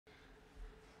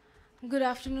Good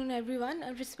afternoon, everyone.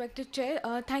 Respected Chair,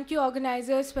 thank you,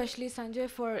 organizers, especially Sanjay,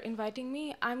 for inviting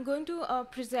me. I'm going to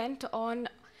present on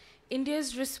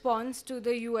India's response to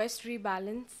the US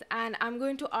rebalance, and I'm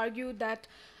going to argue that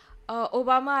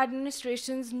Obama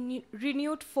administration's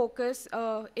renewed focus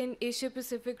in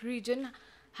Asia-Pacific region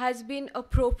has been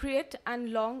appropriate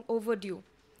and long overdue.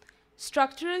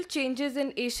 Structural changes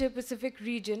in Asia-Pacific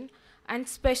region, and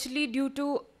especially due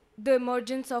to the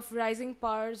emergence of rising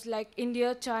powers like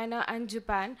India, China, and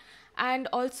Japan, and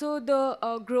also the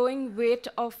growing weight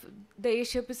of the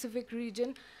Asia-Pacific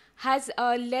region, has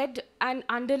led and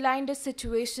underlined a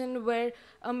situation where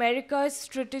America's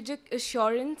strategic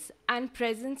assurance and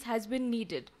presence has been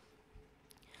needed.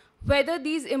 Whether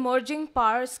these emerging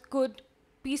powers could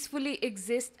peacefully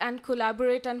exist and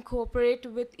collaborate and cooperate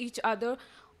with each other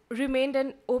remained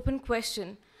an open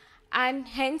question. And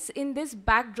hence, in this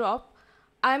backdrop,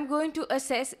 I'm going to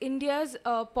assess India's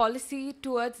policy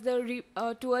towards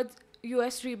towards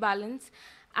US rebalance,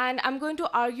 and I'm going to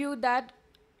argue that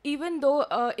even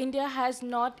though India has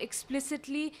not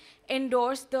explicitly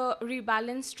endorsed the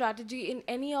rebalance strategy in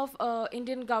any of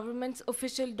Indian government's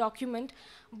official document,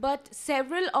 but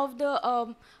several of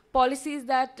the policies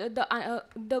that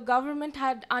the government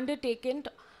had undertaken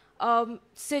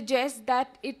suggest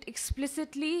that it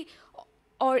explicitly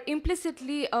or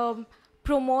implicitly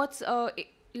promotes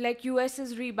like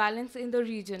US's rebalance in the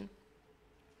region.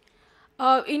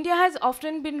 India has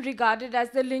often been regarded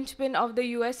as the linchpin of the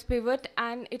US pivot,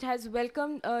 and it has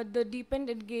welcomed the deepened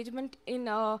engagement in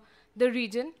the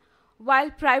region. While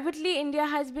privately, India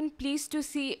has been pleased to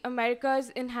see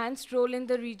America's enhanced role in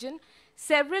the region.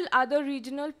 Several other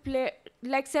regional players,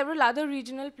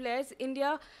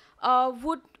 India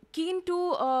would keen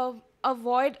to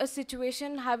avoid a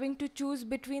situation having to choose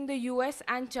between the US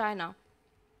and China.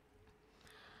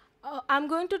 I'm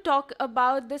going to talk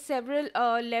about the several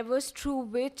levers through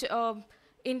which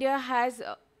India has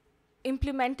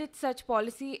implemented such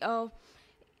policy.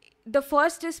 The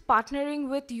first is partnering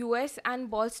with US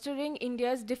and bolstering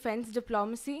India's defense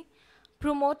diplomacy,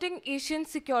 promoting Asian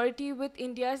security with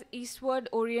India's eastward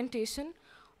orientation,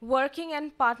 working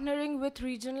and partnering with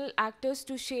regional actors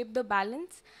to shape the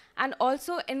balance, and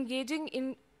also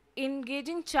engaging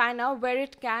China where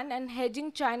it can and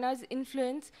hedging China's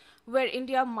influence where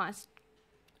India must.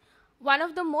 One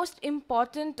of the most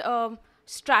important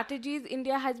strategies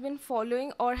India has been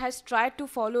following or has tried to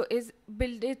follow is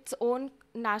build its own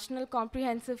national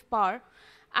comprehensive power.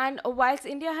 And whilst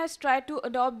India has tried to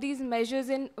adopt these measures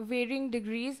in varying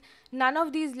degrees, none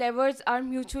of these levers are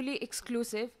mutually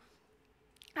exclusive.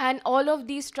 And all of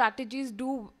these strategies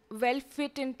do well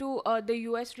fit into the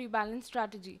US rebalance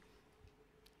strategy.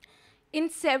 In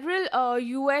several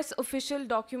US official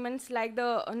documents, like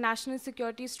the National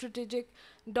Security Strategic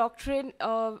Doctrine,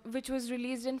 which was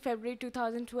released in February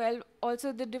 2012,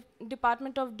 also the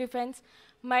Department of Defense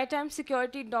Maritime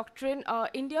Security Doctrine,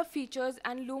 India features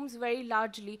and looms very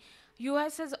largely.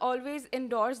 US has always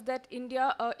endorsed that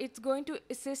it's going to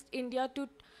assist India to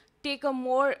take a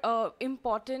more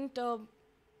important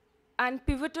and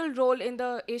pivotal role in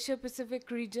the Asia Pacific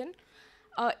region.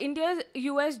 India's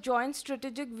US Joint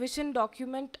Strategic Vision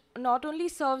document not only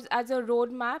serves as a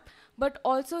roadmap but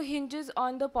also hinges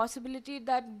on the possibility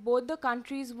that both the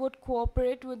countries would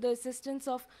cooperate with the assistance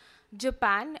of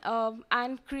Japan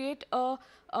and create a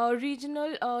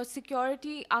regional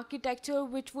security architecture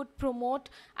which would promote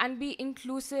and be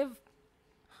inclusive,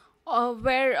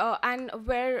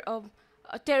 where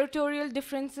territorial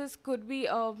differences could be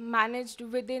managed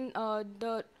within a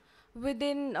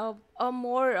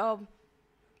more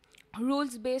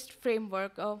rules-based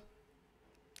framework.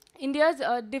 India's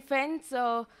defense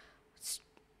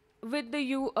with the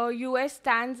US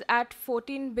stands at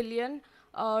 14 billion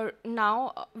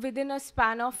now, within a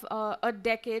span of a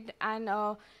decade, and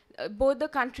both the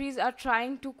countries are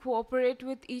trying to cooperate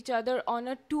with each other on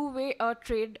a two-way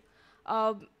trade.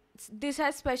 Uh, this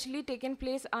has especially taken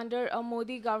place under a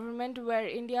Modi government, where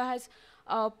India has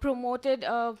promoted,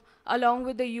 along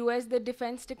with the US, the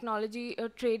Defense Technology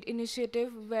Trade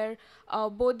Initiative, where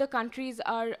both the countries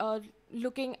are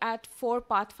looking at 4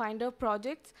 Pathfinder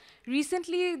projects.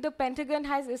 Recently, the Pentagon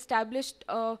has established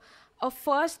a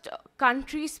first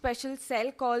country special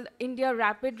cell called India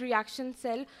Rapid Reaction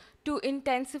Cell to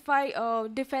intensify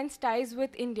defense ties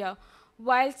with India.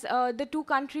 Whilst the two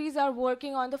countries are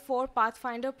working on the 4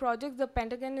 Pathfinder projects, the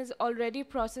Pentagon is already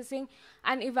processing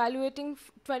and evaluating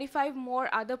 25 more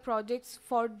other projects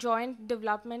for joint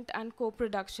development and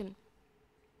co-production.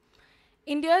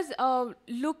 India's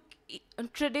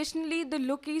traditionally, the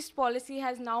Look East policy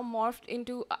has now morphed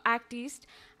into Act East,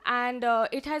 and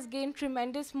it has gained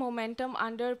tremendous momentum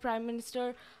under Prime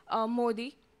Minister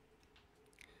Modi.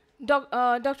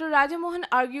 Dr. Rajamohan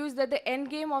argues that the end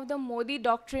game of the Modi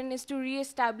doctrine is to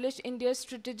re-establish India's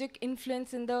strategic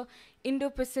influence in the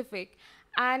Indo-Pacific.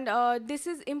 And this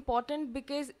is important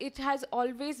because it has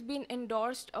always been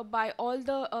endorsed by all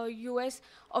the US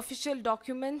official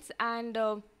documents, and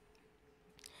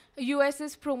US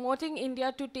is promoting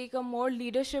India to take a more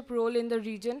leadership role in the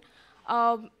region.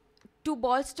 Um, to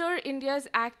bolster India's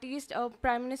Act East,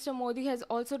 Prime Minister Modi has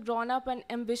also drawn up an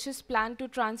ambitious plan to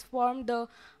transform the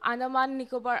Andaman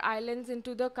Nicobar Islands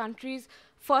into the country's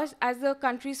first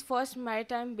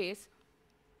maritime base.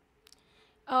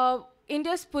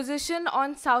 India's position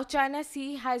on South China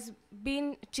Sea has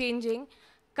been changing.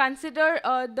 Consider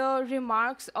the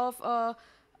remarks of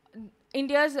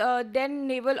India's then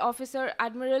naval officer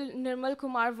Admiral Nirmal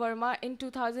Kumar Verma in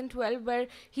 2012, where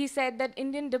he said that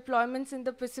Indian deployments in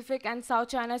the Pacific and South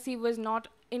China Sea was not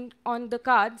on the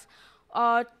cards.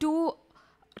 To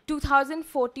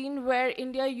 2014, where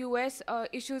India-US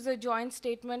issues a joint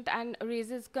statement and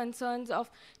raises concerns of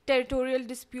territorial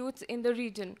disputes in the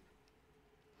region.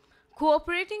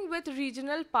 Cooperating with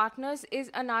regional partners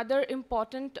is another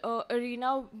important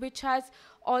arena which has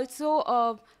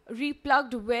also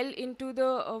replugged well into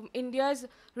the India's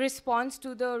response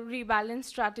to the rebalance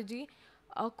strategy.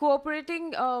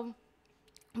 Cooperating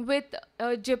with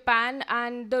Japan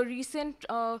and the recent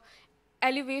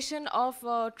elevation of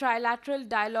trilateral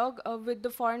dialogue with the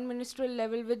foreign ministerial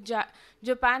level with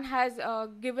Japan has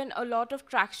given a lot of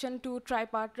traction to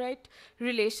tripartite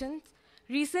relations.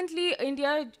 Recently,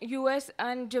 India, US,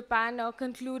 and Japan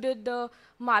concluded the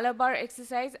Malabar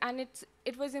exercise, and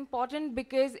it was important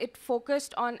because it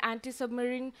focused on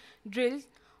anti-submarine drills.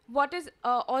 What is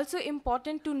also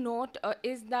important to note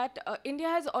is that India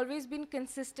has always been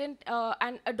consistent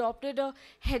and adopted a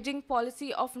hedging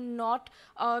policy of not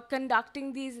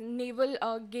conducting these naval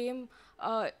game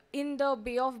in the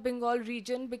Bay of Bengal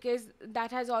region, because that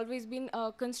has always been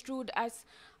construed as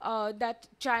that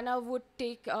China would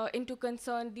take into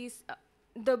concern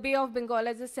the Bay of Bengal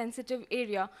as a sensitive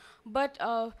area. But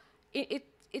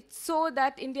it's so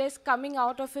that India is coming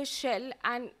out of a shell,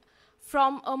 and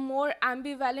from a more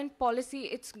ambivalent policy,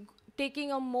 it's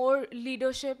taking a more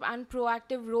leadership and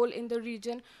proactive role in the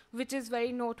region, which is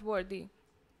very noteworthy.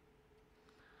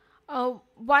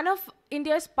 One of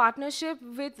India's partnership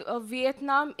with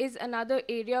Vietnam is another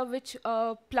area which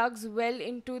plugs well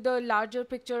into the larger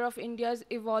picture of India's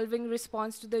evolving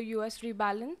response to the US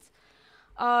rebalance.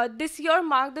 This year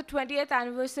marked the 20th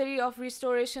anniversary of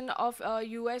restoration of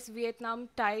US-Vietnam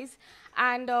ties,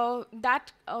 and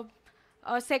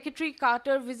Secretary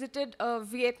Carter visited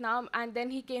Vietnam, and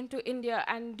then he came to India,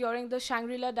 and during the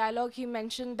Shangri-La dialogue he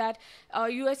mentioned that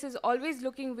US is always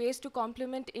looking ways to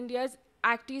complement India's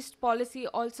Act East policy,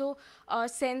 also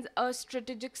sends a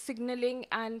strategic signaling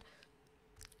and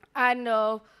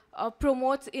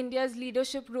promotes India's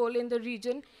leadership role in the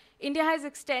region. India has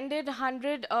extended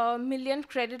 100 million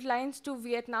credit lines to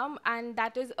Vietnam, and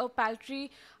that is a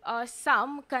paltry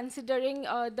sum considering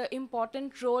the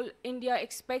important role India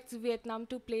expects Vietnam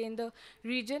to play in the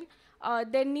region.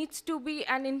 There needs to be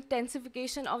an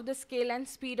intensification of the scale and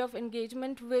speed of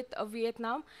engagement with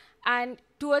Vietnam, and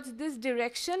towards this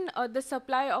direction, the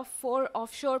supply of 4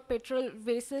 offshore petrol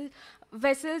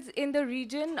vessels in the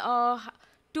region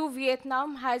to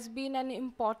Vietnam has been an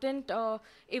important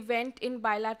event in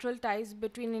bilateral ties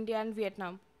between India and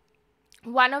Vietnam.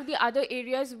 One of the other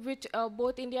areas which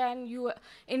both India and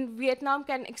in Vietnam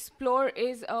can explore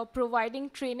is providing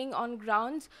training on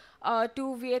grounds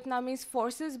to Vietnamese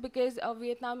forces, because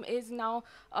Vietnam is now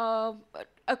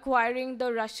acquiring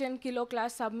the Russian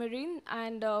Kilo-class submarine,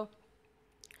 and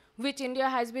which India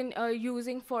has been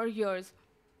using for years.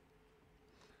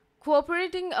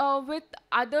 Cooperating with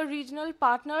other regional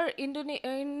partner,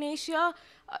 Indonesia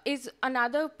is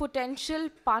another potential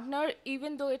partner,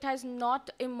 even though it has not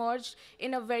emerged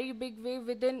in a very big way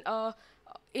within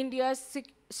India's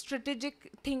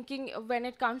strategic thinking when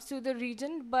it comes to the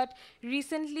region. But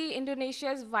recently,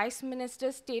 Indonesia's vice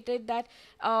minister stated that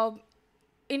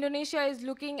Indonesia is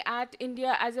looking at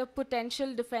India as a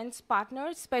potential defense partner,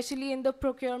 especially in the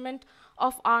procurement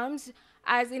of arms,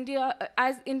 as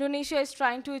Indonesia is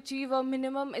trying to achieve a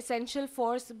minimum essential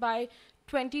force by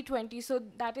 2020. So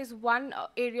that is one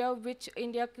area which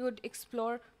India could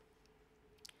explore.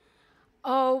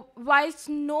 Whilst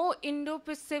no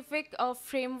Indo-Pacific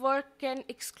framework can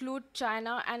exclude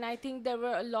China, and I think there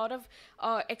were a lot of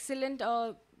excellent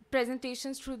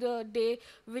presentations through the day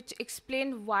which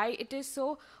explained why it is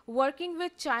so, working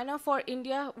with China for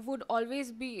India would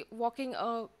always be walking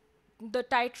the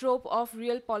tightrope of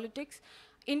real politics.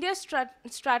 India's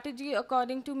strategy,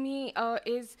 according to me,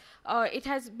 is it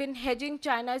has been hedging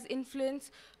China's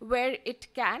influence where it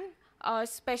can,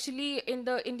 especially in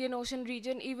the Indian Ocean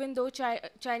region. Even though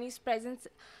Chinese presence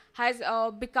has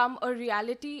become a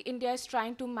reality, India is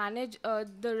trying to manage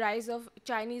the rise of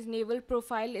Chinese naval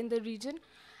profile in the region,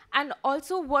 and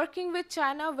also working with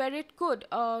China where it could,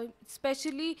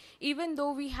 especially even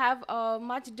though we have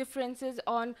much differences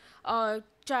on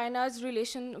China's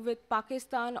relation with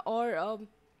Pakistan or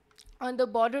on the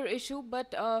border issue,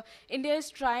 but India is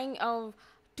trying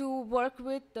to work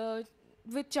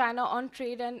with China on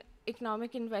trade and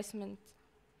economic investments.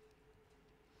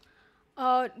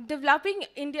 Developing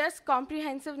India's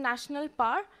comprehensive national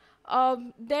power,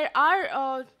 there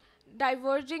are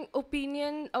diverging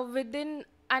opinion within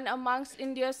and amongst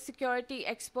India's security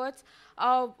experts.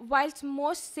 Whilst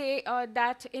most say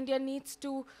that India needs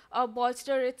to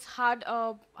bolster its hard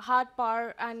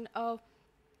power, and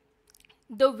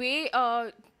the way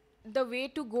the way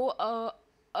to go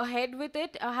ahead with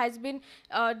it has been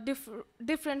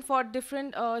different for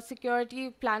different security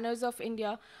planners of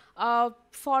India.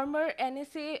 Former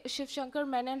NSA Shiv Shankar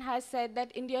Menon has said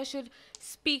that India should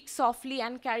speak softly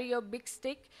and carry a big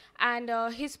stick, and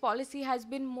his policy has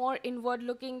been more inward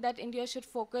looking, that India should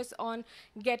focus on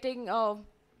getting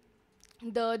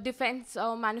the defense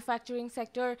manufacturing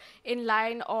sector in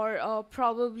line, or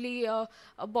probably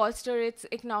bolster its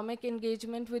economic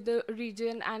engagement with the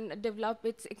region and develop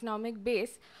its economic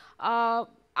base.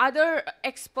 Other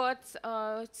experts,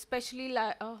 especially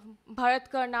Bharat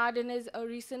Karnad in his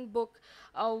recent book,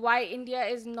 Why India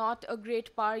is Not a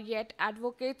Great Power Yet,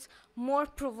 advocates more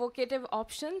provocative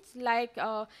options like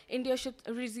India should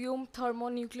resume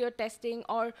thermonuclear testing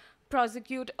or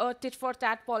prosecute a tit for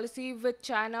tat policy with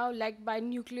China, like by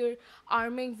nuclear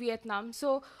arming Vietnam.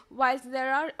 So, whilst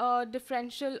there are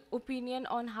differential opinion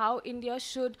on how India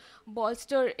should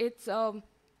bolster its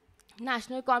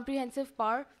national comprehensive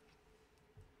power,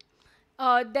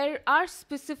 there are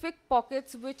specific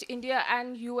pockets which India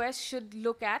and US should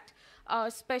look at,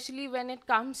 especially when it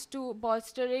comes to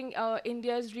bolstering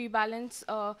India's rebalance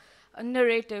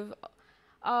narrative.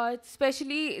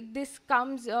 Especially this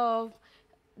comes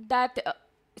that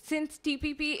since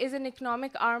TPP is an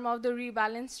economic arm of the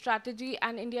rebalance strategy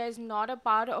and India is not a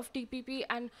part of TPP,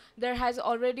 and there has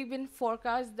already been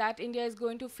forecast that India is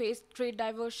going to face trade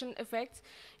diversion effects,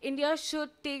 India should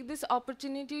take this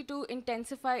opportunity to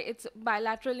intensify its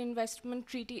bilateral investment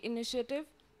treaty initiative.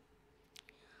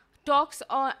 Talks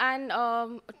on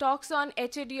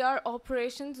HADR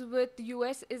operations with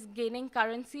US is gaining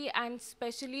currency, and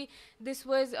especially this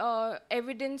was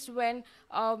evidenced when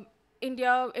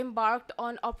India embarked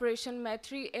on Operation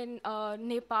Maitri in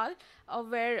Nepal,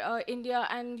 where India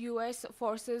and US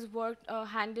forces worked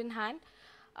hand in hand.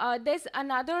 There's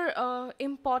another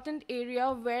important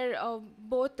area where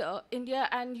both India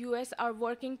and US are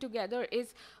working together,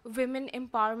 is women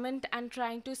empowerment and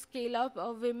trying to scale up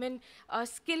women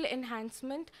skill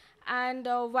enhancement. And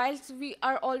whilst we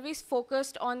are always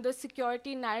focused on the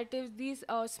security narratives, these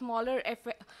smaller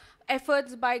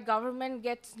efforts by government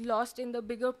gets lost in the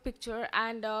bigger picture,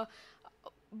 and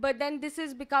but then this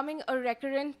is becoming a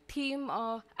recurrent theme,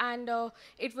 and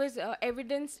it was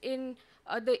evidenced in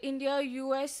the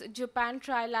India-US-Japan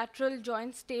trilateral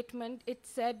joint statement. It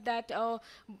said that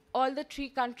all the three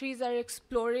countries are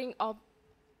exploring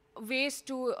ways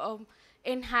to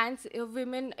enhance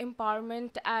women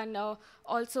empowerment, and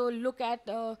also look at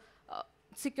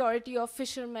security of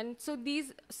fishermen. So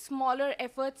these smaller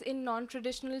efforts in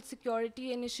non-traditional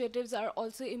security initiatives are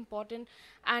also important,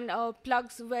 and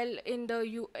plugs well in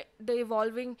the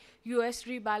evolving US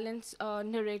rebalance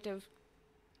narrative.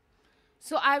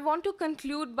 So I want to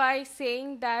conclude by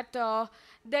saying that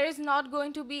there is not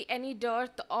going to be any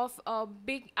dearth of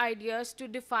big ideas to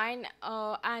define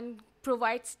and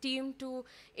provide steam to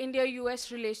India-US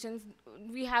relations.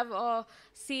 We have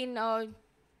seen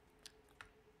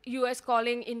US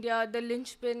calling India the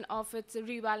linchpin of its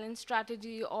rebalance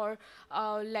strategy, or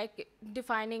like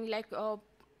defining like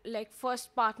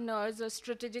first partners or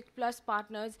strategic plus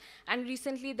partners. And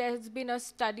recently there has been a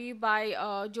study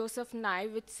by Joseph Nye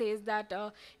which says that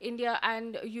India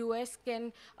and US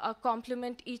can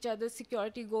complement each other's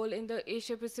security goal in the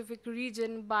Asia Pacific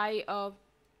region by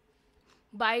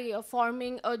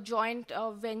forming a joint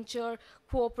venture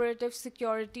cooperative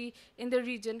security in the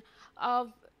region.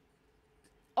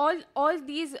 All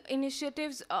these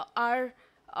initiatives are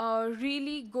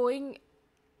really going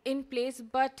in place,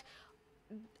 but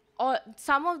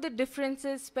some of the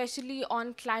differences, especially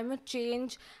on climate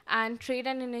change and trade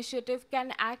and initiative,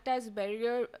 can act as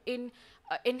barrier in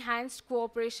enhanced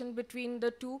cooperation between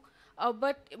the two.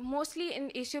 But mostly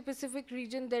in Asia Pacific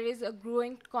region, there is a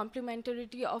growing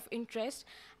complementarity of interest,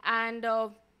 and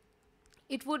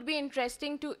it would be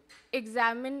interesting to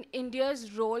examine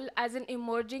India's role as an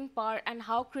emerging power and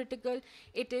how critical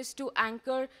it is to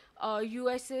anchor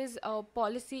US's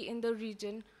policy in the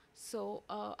region. So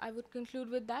I would conclude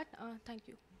with that. Thank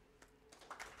you.